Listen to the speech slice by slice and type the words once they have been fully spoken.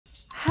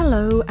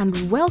Hello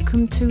and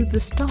welcome to the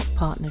Stop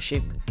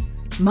Partnership.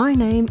 My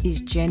name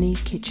is Jennie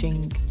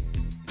Kitching.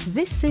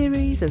 This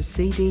series of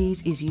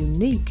CDs is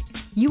unique.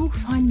 You will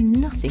find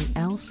nothing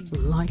else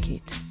like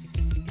it.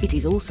 It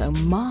is also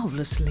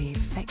marvellously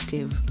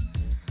effective.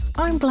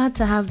 I'm glad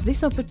to have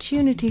this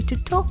opportunity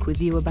to talk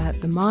with you about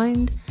the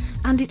mind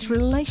and its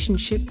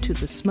relationship to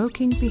the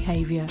smoking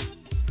behaviour.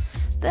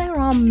 There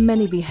are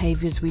many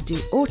behaviours we do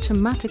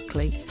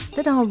automatically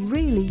that are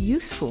really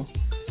useful,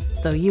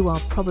 though you are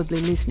probably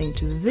listening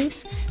to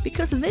this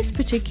because this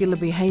particular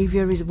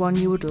behaviour is one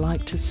you would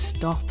like to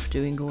stop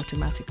doing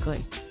automatically.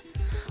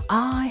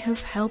 I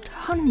have helped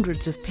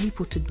hundreds of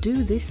people to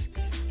do this,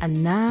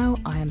 and now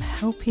I am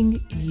helping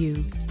you.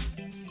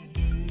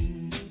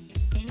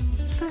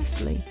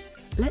 Firstly,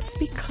 let's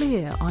be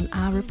clear on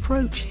our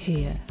approach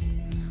here.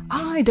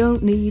 I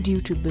don't need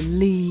you to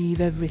believe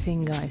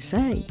everything I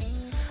say.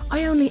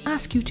 I only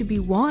ask you to be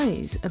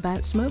wise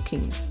about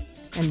smoking,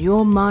 and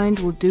your mind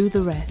will do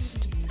the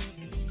rest.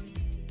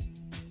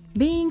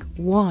 Being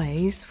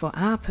wise for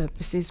our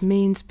purposes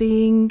means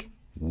being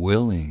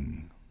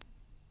willing.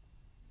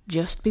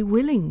 Just be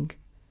willing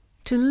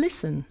to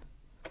listen,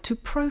 to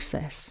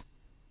process,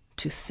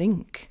 to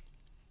think.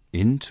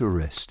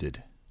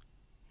 Interested.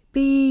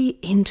 Be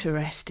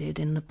interested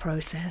in the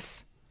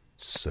process.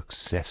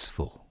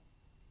 Successful.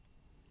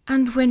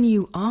 And when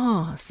you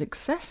are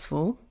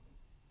successful,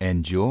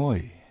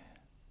 enjoy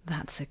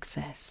that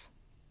success.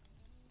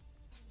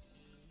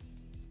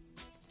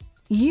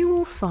 You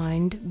will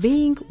find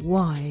being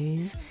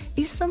wise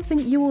is something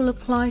you will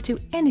apply to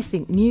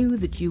anything new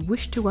that you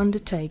wish to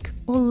undertake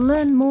or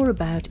learn more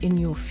about in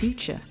your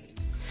future.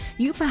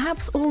 You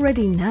perhaps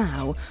already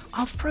now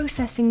are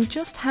processing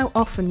just how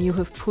often you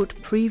have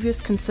put previous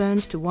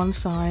concerns to one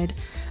side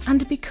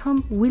and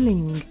become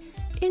willing,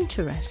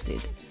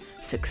 interested,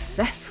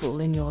 successful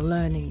in your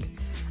learning,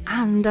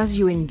 and as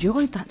you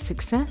enjoyed that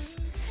success,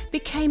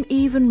 became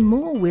even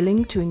more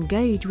willing to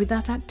engage with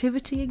that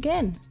activity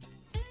again.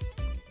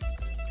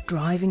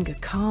 Driving a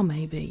car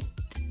maybe,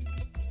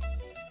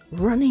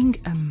 running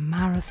a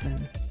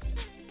marathon,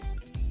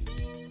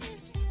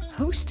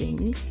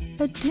 hosting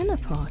a dinner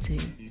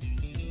party,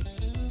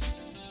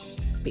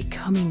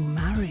 becoming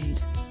married.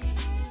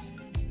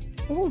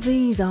 All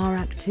these are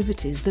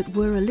activities that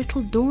were a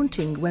little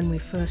daunting when we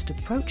first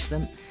approached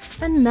them,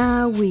 and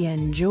now we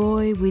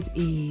enjoy with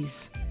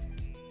ease.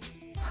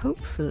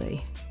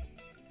 Hopefully.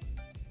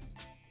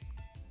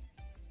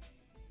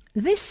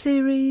 This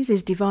series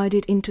is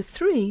divided into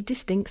 3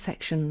 distinct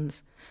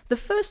sections. The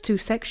first 2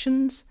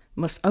 sections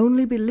must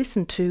only be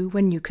listened to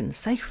when you can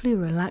safely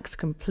relax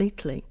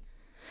completely.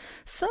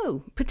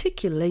 So,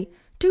 particularly,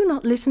 do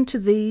not listen to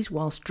these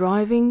whilst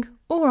driving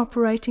or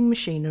operating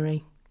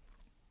machinery.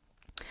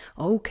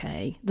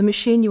 Okay, the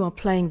machine you are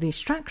playing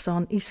these tracks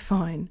on is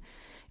fine.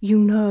 You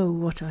know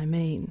what I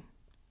mean.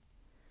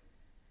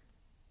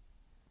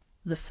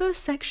 The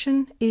first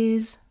section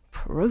is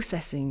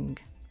processing.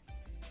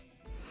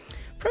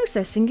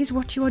 Processing is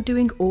what you are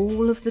doing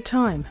all of the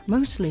time,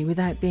 mostly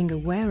without being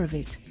aware of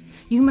it.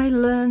 You may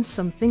learn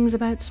some things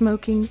about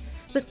smoking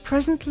that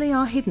presently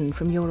are hidden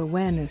from your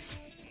awareness.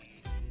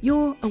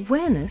 Your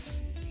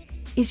awareness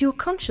is your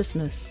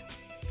consciousness,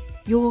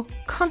 your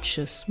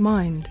conscious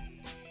mind.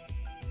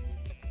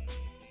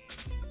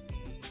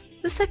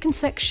 The second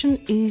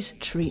section is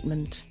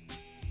treatment.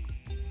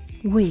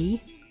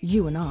 We,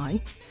 you and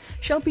I,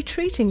 shall be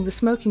treating the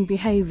smoking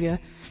behaviour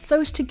so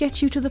as to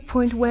get you to the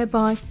point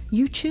whereby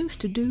you choose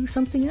to do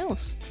something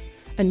else,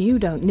 and you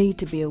don't need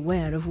to be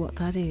aware of what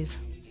that is.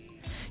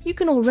 You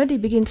can already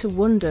begin to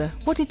wonder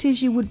what it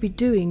is you would be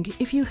doing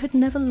if you had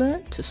never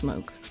learnt to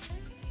smoke.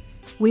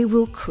 We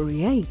will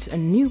create a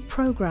new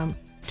program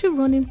to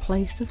run in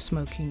place of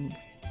smoking.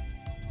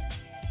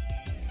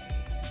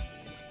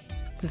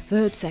 The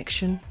third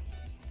section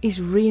is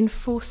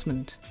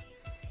reinforcement.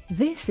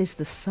 This is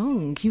the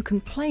song you can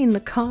play in the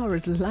car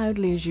as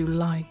loudly as you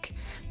like,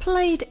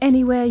 played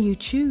anywhere you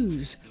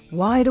choose,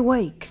 wide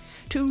awake,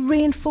 to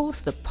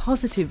reinforce the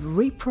positive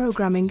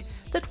reprogramming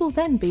that will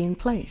then be in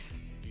place.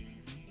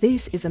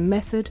 This is a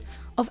method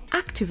of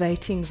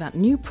activating that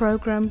new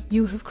program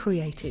you have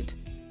created.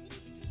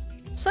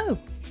 So,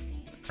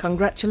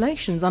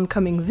 congratulations on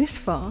coming this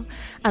far,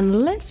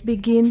 and let's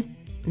begin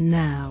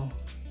now.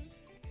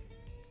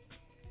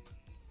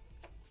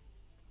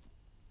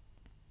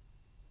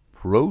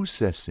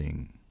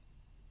 Processing.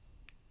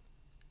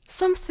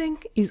 Something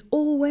is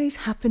always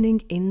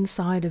happening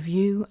inside of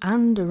you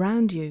and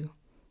around you.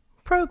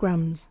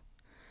 Programs.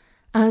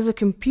 As a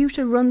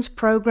computer runs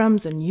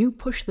programs and you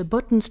push the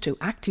buttons to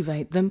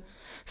activate them,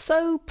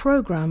 so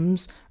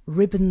programs,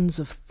 ribbons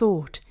of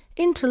thought,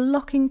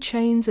 interlocking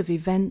chains of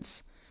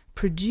events,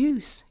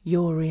 produce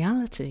your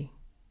reality.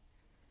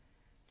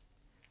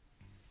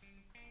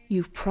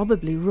 You've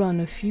probably run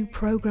a few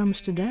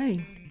programs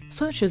today,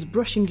 such as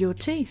brushing your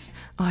teeth,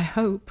 I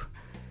hope.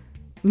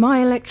 My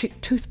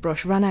electric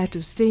toothbrush ran out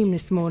of steam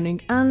this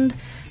morning, and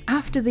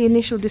after the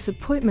initial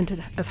disappointment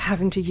of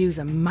having to use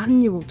a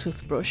manual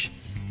toothbrush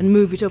and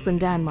move it up and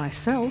down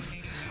myself,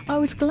 I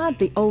was glad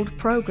the old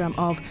program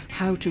of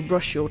how to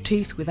brush your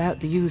teeth without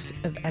the use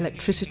of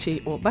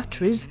electricity or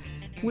batteries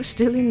was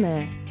still in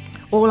there.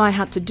 All I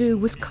had to do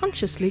was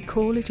consciously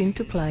call it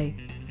into play.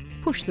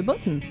 Push the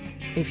button,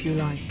 if you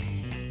like.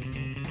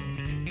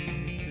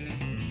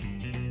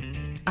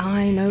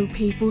 I know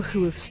people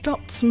who have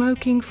stopped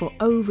smoking for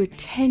over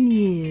 10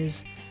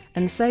 years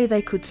and say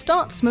they could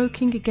start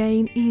smoking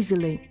again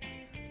easily.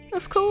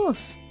 Of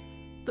course,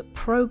 the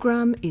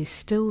program is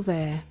still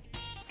there.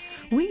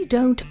 We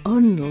don't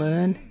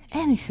unlearn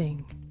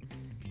anything.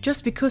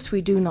 Just because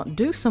we do not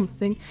do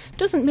something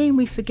doesn't mean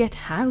we forget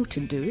how to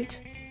do it.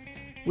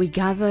 We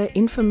gather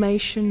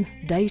information,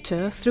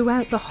 data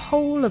throughout the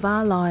whole of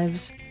our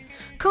lives.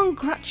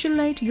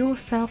 Congratulate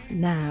yourself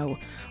now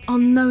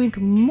on knowing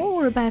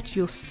more about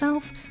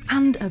yourself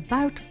and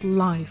about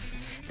life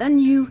than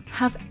you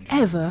have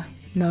ever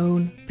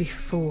known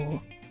before.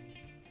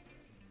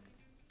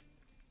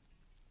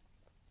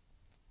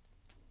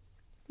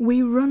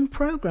 We run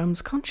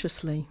programs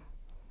consciously.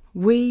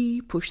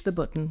 We push the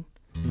button.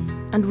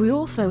 And we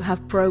also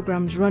have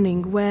programs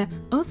running where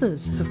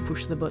others have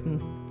pushed the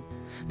button.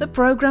 The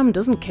program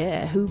doesn't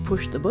care who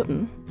pushed the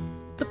button.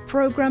 The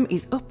program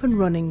is up and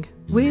running,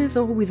 with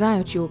or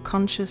without your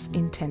conscious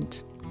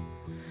intent.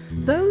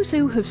 Those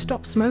who have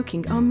stopped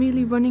smoking are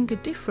merely running a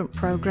different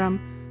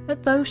program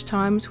at those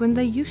times when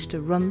they used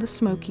to run the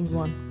smoking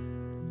one.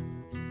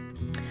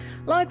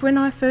 Like when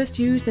I first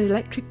used an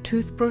electric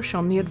toothbrush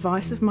on the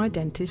advice of my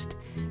dentist,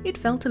 it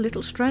felt a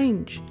little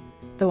strange,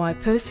 though I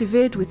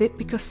persevered with it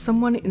because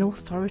someone in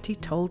authority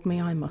told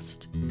me I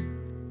must.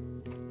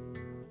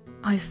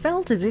 I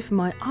felt as if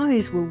my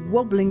eyes were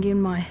wobbling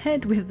in my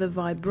head with the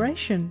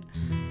vibration,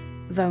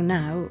 though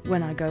now,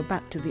 when I go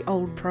back to the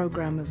old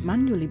program of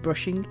manually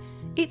brushing,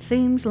 it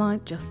seems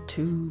like just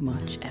too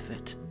much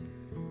effort.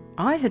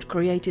 I had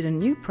created a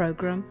new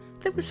program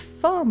that was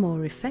far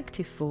more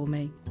effective for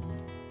me.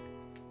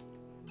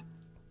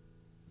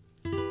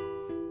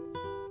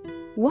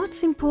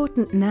 What's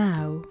important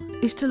now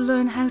is to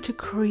learn how to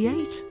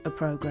create a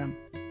program.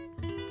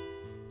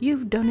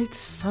 You've done it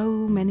so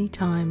many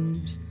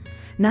times.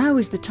 Now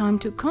is the time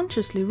to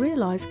consciously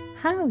realise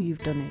how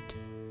you've done it.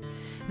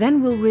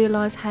 Then we'll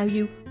realise how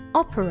you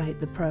operate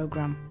the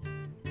program,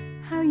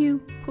 how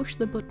you push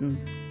the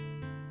button.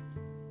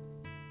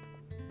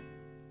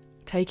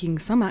 Taking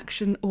some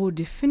action or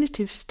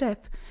definitive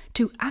step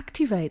to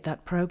activate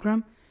that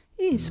program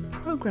is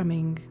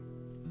programming.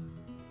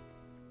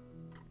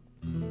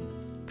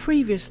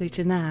 Previously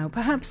to now,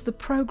 perhaps the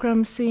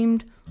program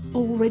seemed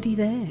already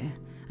there,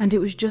 and it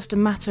was just a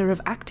matter of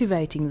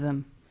activating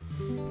them.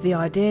 The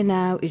idea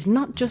now is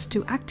not just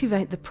to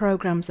activate the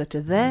programs that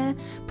are there,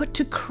 but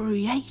to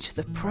create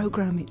the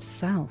program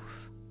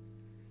itself.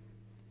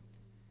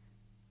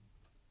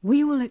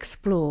 We will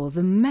explore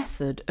the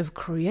method of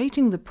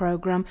creating the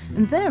program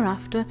and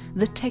thereafter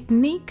the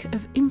technique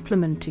of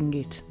implementing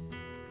it.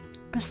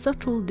 A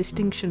subtle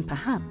distinction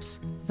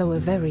perhaps, though a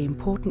very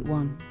important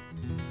one.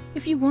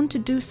 If you want to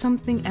do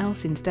something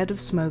else instead of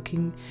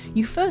smoking,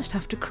 you first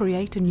have to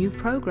create a new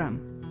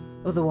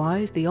program.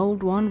 Otherwise, the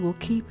old one will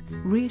keep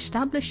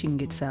re-establishing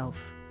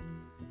itself.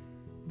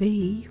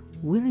 Be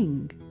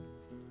willing.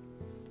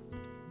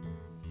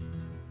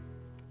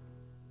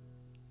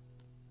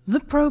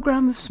 The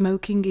program of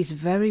smoking is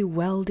very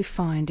well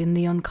defined in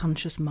the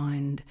unconscious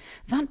mind,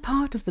 that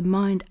part of the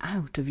mind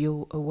out of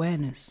your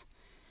awareness.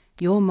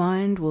 Your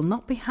mind will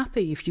not be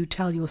happy if you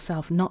tell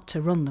yourself not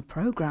to run the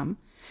program.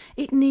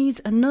 It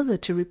needs another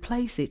to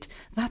replace it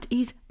that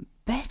is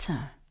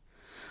better.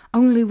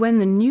 Only when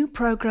the new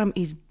program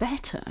is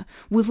better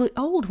will the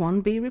old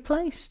one be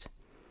replaced.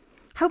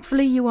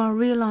 Hopefully you are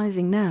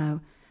realizing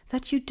now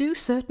that you do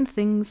certain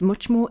things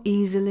much more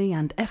easily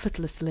and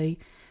effortlessly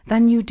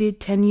than you did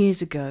 10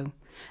 years ago,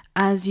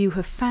 as you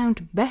have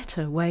found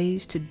better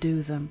ways to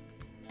do them.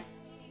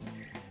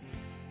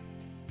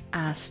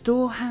 Our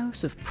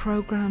storehouse of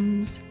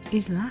programs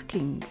is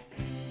lacking.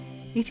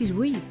 It is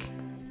weak,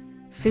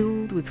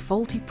 filled with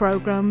faulty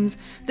programs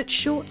that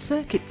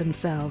short-circuit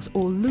themselves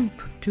or loop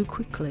too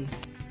quickly.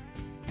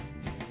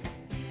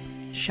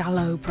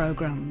 Shallow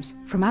programs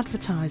from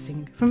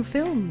advertising, from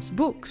films,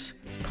 books,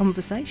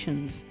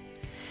 conversations.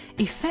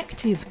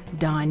 Effective,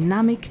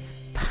 dynamic,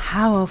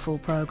 powerful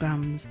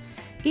programs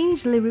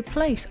easily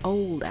replace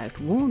old,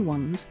 outworn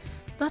ones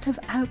that have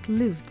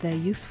outlived their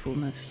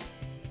usefulness.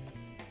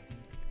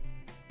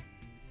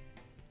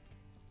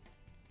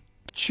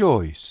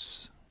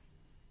 Choice.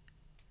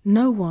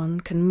 No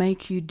one can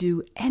make you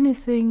do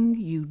anything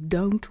you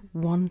don't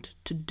want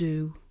to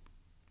do.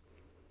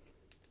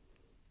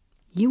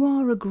 You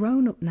are a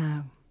grown-up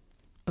now,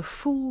 a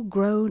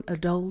full-grown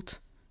adult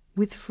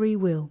with free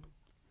will,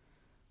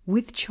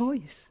 with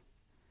choice.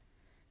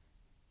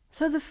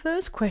 So the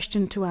first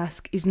question to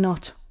ask is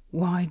not,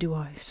 why do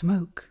I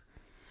smoke?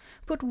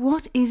 But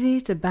what is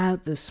it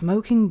about the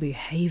smoking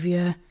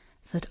behaviour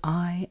that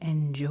I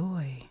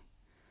enjoy?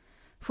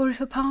 For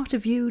if a part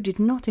of you did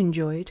not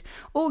enjoy it,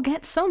 or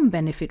get some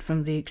benefit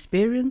from the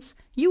experience,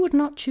 you would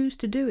not choose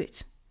to do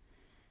it.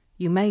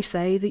 You may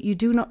say that you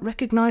do not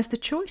recognize the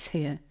choice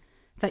here,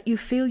 that you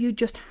feel you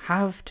just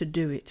have to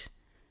do it.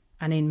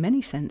 And in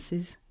many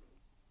senses,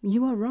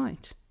 you are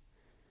right.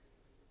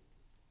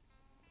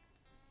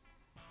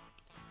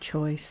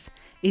 Choice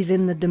is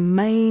in the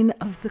domain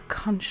of the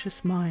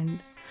conscious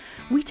mind.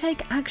 We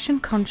take action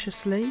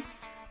consciously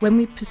when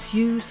we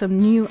pursue some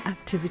new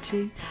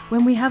activity,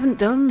 when we haven't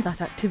done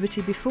that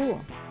activity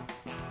before.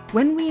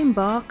 When we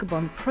embark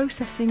upon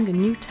processing a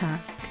new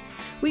task,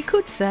 we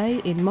could say,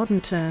 in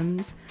modern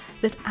terms,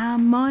 that our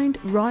mind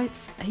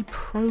writes a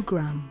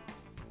program,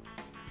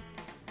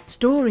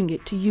 storing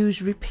it to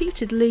use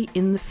repeatedly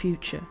in the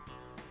future.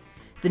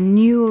 The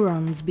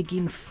neurons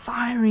begin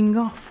firing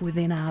off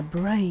within our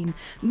brain,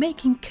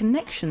 making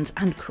connections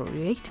and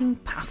creating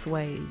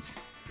pathways.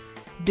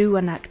 Do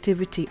an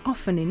activity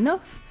often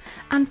enough,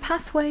 and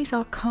pathways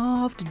are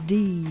carved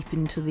deep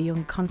into the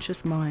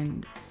unconscious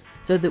mind,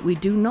 so that we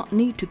do not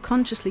need to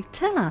consciously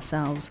tell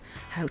ourselves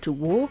how to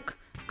walk,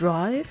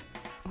 drive,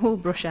 or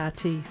brush our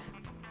teeth.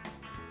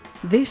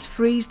 This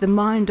frees the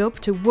mind up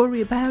to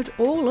worry about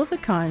all other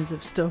kinds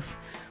of stuff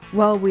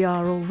while we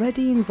are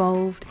already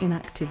involved in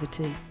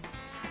activity.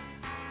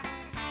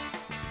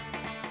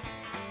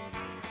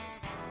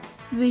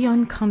 The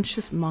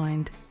unconscious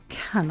mind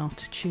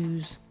cannot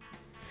choose.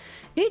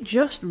 It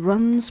just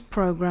runs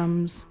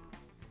programs.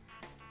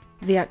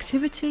 The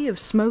activity of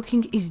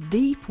smoking is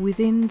deep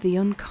within the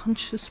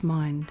unconscious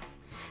mind.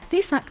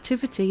 This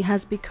activity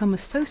has become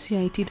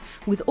associated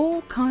with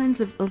all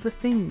kinds of other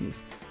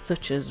things,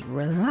 such as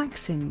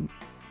relaxing,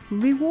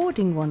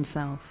 rewarding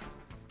oneself,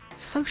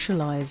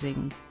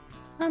 socializing,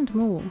 and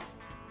more.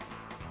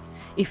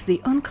 If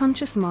the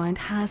unconscious mind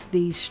has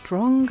these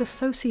strong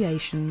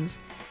associations,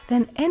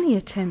 then any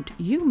attempt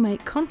you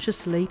make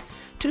consciously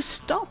to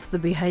stop the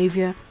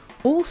behaviour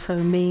also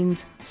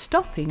means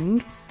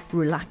stopping,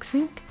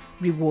 relaxing,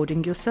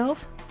 rewarding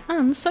yourself,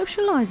 and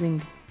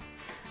socializing.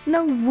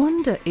 No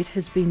wonder it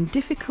has been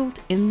difficult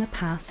in the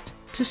past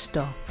to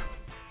stop.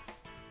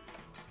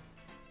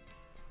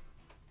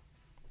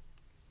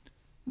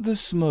 The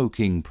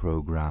smoking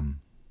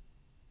program.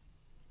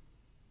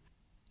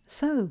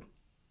 So,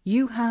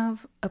 you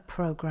have a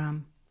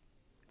program.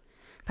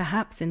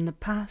 Perhaps in the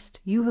past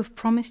you have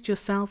promised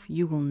yourself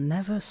you will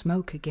never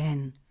smoke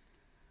again,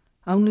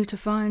 only to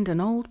find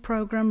an old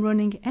program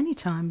running any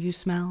time you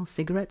smell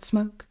cigarette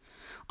smoke,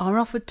 are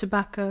offered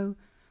tobacco,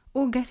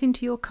 or get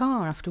into your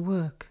car after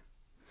work.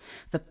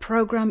 The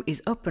program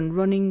is up and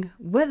running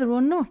whether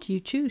or not you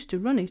choose to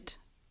run it.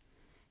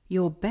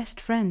 Your best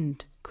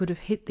friend could have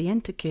hit the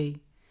enter key,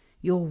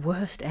 your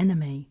worst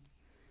enemy.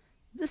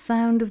 The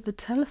sound of the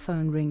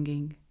telephone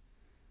ringing,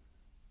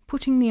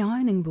 putting the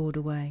ironing board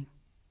away.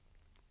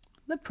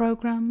 The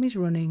program is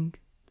running.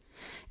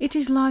 It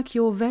is like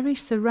your very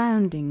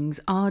surroundings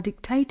are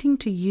dictating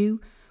to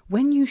you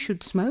when you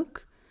should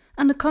smoke,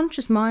 and the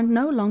conscious mind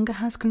no longer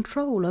has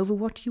control over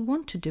what you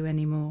want to do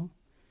anymore.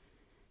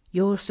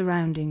 Your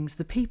surroundings,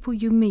 the people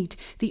you meet,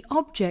 the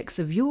objects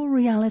of your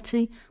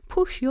reality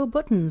push your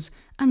buttons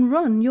and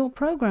run your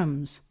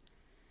programs.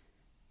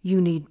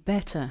 You need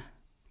better,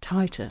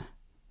 tighter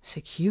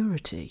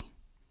security.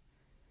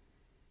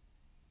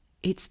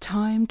 It's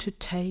time to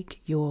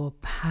take your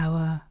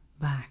power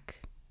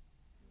back.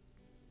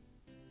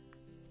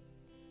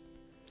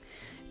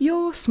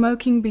 Your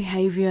smoking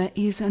behaviour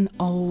is an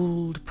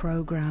old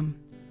program.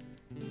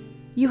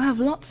 You have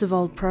lots of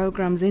old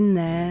programs in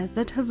there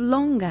that have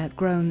long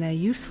outgrown their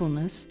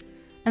usefulness,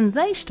 and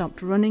they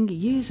stopped running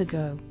years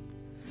ago.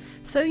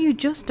 So you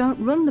just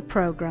don't run the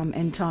program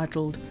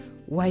entitled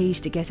Ways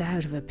to Get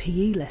Out of a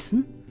PE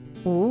Lesson,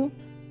 or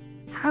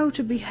How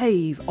to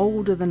Behave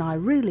Older Than I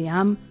Really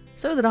Am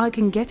so that I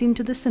can get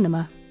into the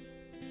cinema.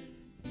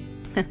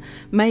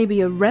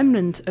 Maybe a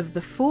remnant of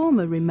the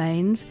former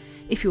remains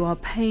if you are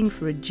paying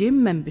for a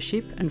gym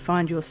membership and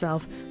find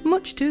yourself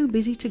much too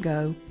busy to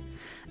go.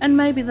 And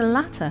maybe the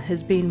latter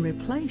has been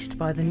replaced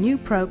by the new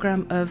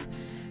program of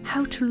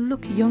How to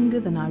Look Younger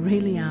Than I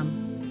Really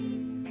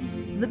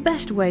Am. The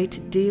best way to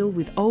deal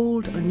with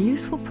old,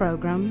 unuseful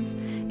programs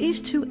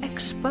is to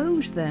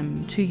expose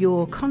them to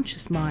your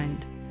conscious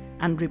mind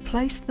and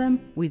replace them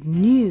with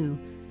new,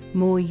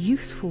 more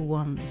useful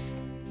ones.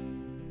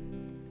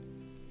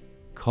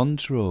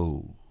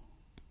 Control.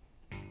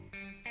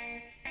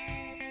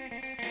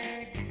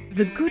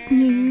 The good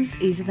news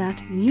is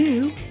that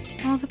you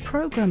are the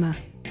programmer.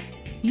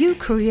 You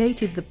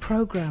created the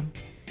program.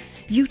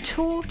 You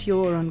taught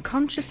your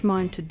unconscious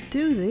mind to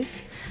do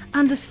this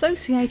and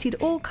associated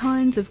all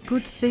kinds of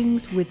good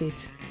things with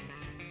it.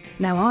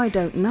 Now, I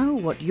don't know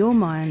what your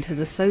mind has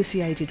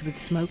associated with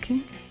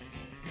smoking,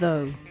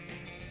 though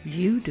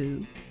you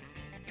do.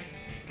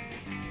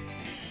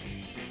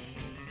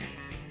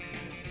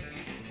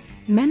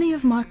 Many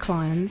of my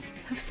clients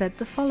have said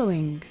the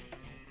following.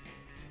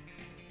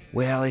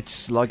 Well,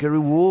 it's like a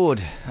reward.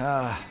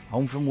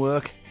 Home from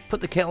work,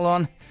 put the kettle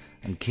on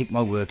and kick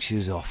my work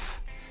shoes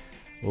off.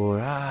 Or,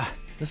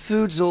 the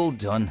food's all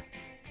done,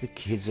 the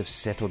kids have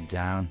settled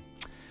down.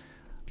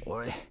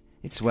 Or,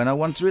 it's when I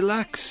want to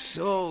relax.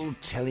 Oh,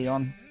 telly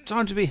on,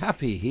 time to be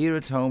happy here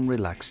at home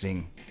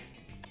relaxing.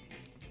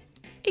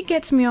 It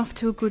gets me off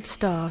to a good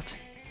start.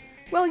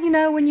 Well, you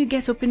know, when you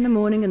get up in the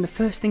morning and the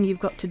first thing you've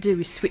got to do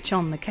is switch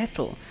on the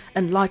kettle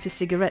and light a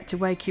cigarette to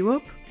wake you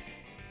up.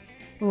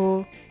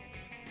 Or,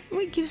 well,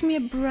 it gives me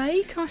a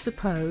break, I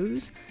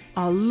suppose.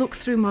 I'll look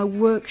through my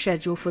work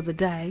schedule for the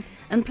day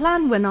and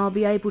plan when I'll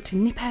be able to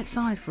nip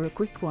outside for a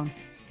quick one.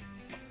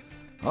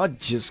 I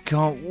just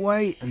can't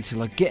wait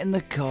until I get in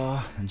the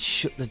car and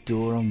shut the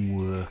door on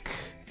work.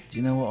 Do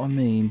you know what I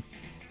mean?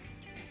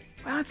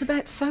 Well, it's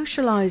about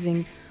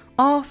socialising.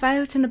 Off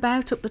out and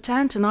about up the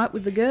town tonight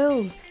with the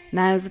girls.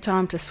 Now's the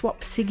time to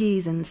swap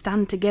ciggies and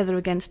stand together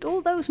against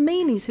all those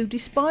meanies who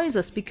despise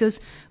us because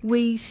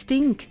we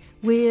stink,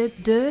 we're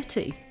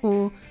dirty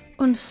or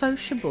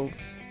unsociable.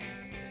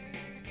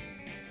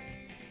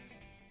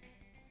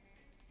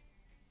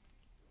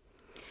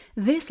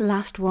 This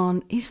last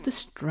one is the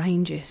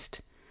strangest,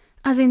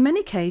 as in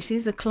many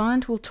cases a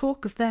client will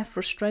talk of their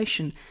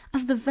frustration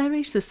as the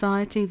very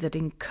society that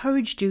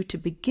encouraged you to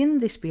begin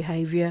this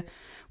behaviour,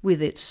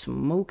 with its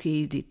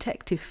smoky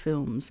detective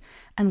films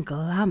and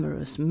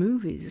glamorous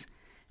movies,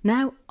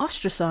 now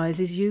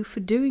ostracises you for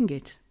doing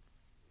it.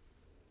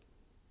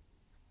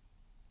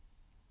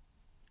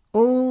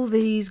 All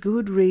these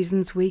good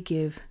reasons we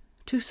give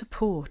to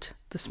support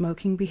the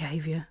smoking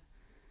behaviour.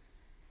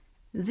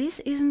 This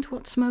isn't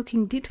what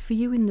smoking did for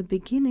you in the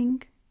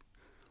beginning.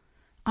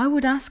 I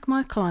would ask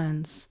my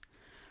clients,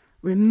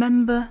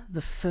 remember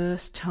the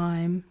first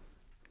time,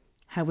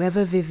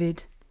 however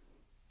vivid,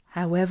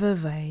 however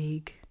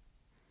vague.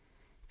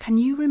 Can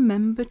you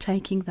remember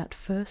taking that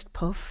first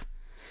puff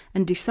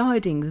and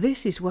deciding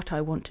this is what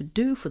I want to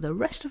do for the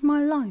rest of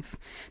my life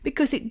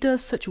because it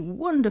does such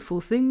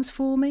wonderful things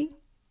for me?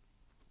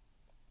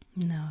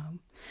 No,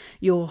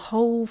 your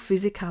whole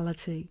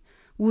physicality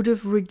would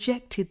have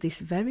rejected this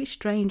very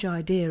strange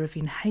idea of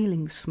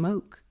inhaling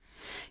smoke.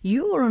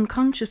 Your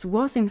unconscious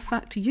was in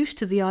fact used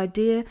to the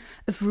idea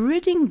of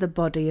ridding the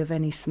body of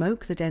any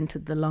smoke that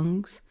entered the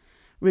lungs,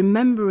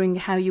 remembering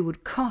how you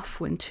would cough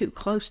when too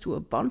close to a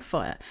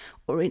bonfire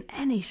or in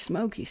any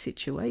smoky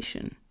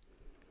situation.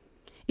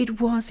 It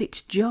was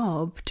its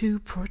job to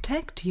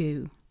protect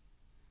you.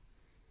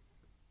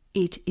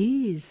 It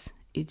is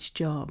its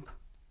job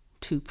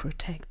to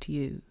protect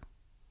you.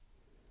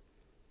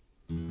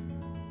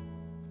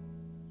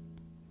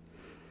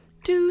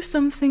 Do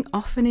something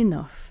often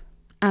enough,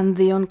 and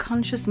the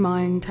unconscious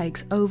mind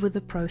takes over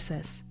the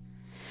process.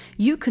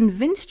 You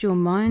convinced your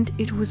mind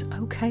it was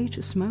okay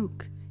to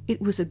smoke.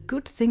 It was a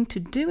good thing to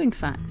do, in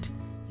fact.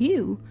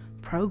 You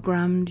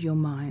programmed your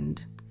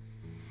mind.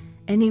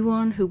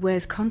 Anyone who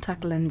wears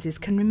contact lenses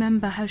can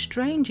remember how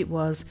strange it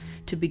was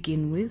to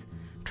begin with,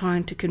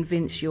 trying to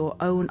convince your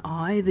own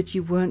eye that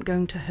you weren't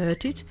going to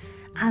hurt it,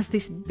 as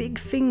this big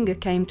finger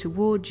came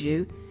towards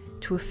you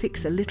to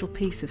affix a little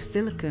piece of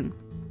silicone.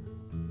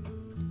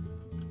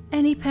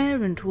 Any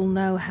parent will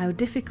know how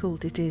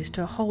difficult it is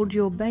to hold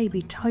your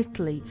baby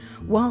tightly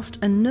whilst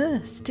a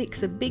nurse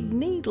sticks a big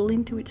needle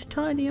into its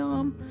tiny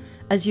arm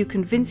as you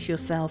convince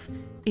yourself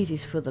it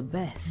is for the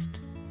best.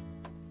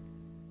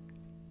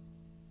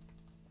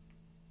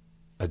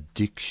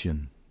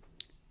 Addiction.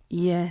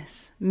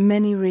 Yes,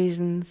 many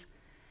reasons,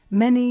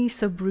 many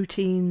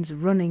subroutines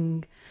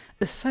running,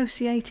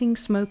 associating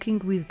smoking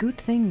with good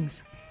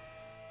things.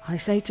 I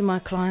say to my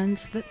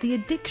clients that the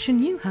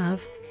addiction you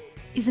have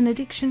is an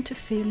addiction to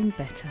feeling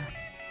better,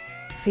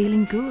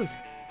 feeling good,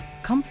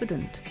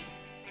 confident,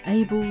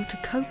 able to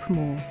cope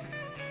more.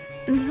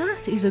 And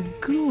that is a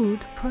good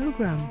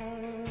program.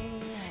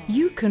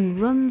 You can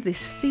run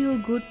this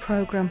feel-good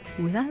program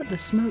without the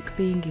smoke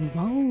being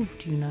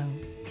involved, you know.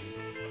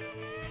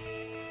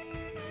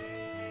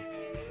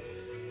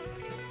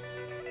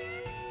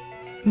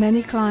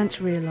 Many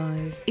clients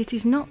realise it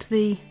is not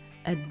the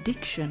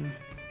addiction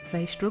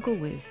they struggle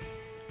with,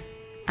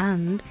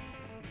 and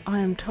I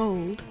am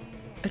told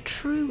a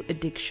true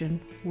addiction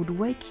would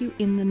wake you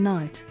in the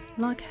night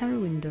like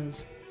heroin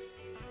does.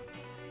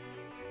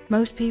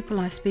 Most people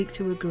I speak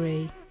to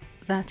agree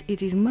that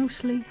it is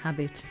mostly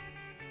habit,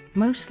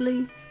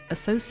 mostly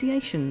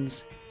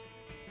associations,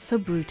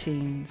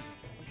 subroutines.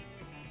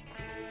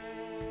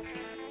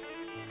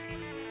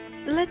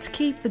 Let's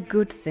keep the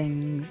good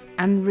things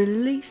and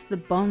release the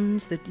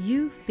bonds that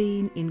you've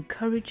been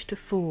encouraged to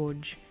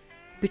forge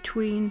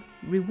between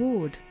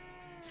reward,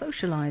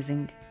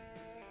 socialising,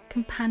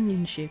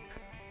 companionship,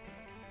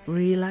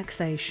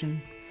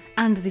 relaxation,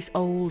 and this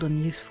old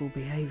unuseful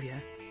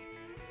behaviour.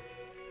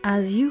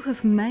 As you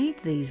have made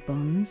these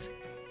bonds,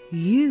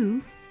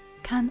 you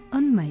can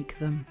unmake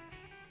them.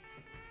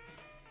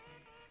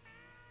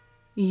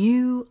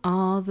 You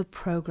are the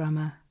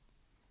programmer.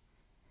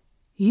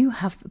 You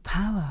have the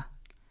power.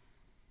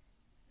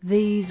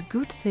 These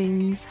good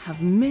things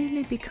have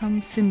merely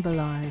become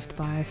symbolised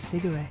by a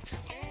cigarette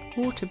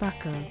or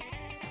tobacco,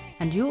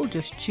 and you'll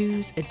just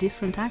choose a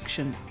different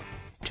action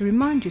to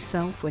remind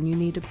yourself when you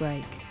need a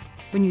break,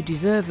 when you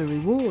deserve a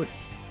reward,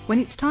 when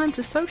it's time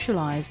to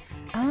socialise.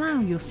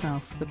 Allow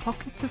yourself the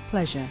pockets of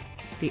pleasure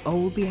the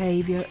old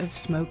behaviour of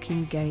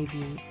smoking gave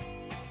you.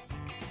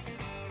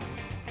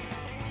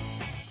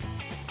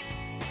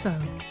 So,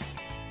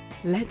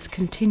 Let's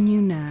continue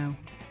now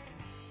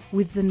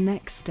with the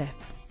next step.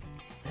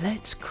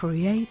 Let's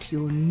create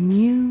your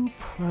new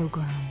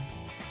program.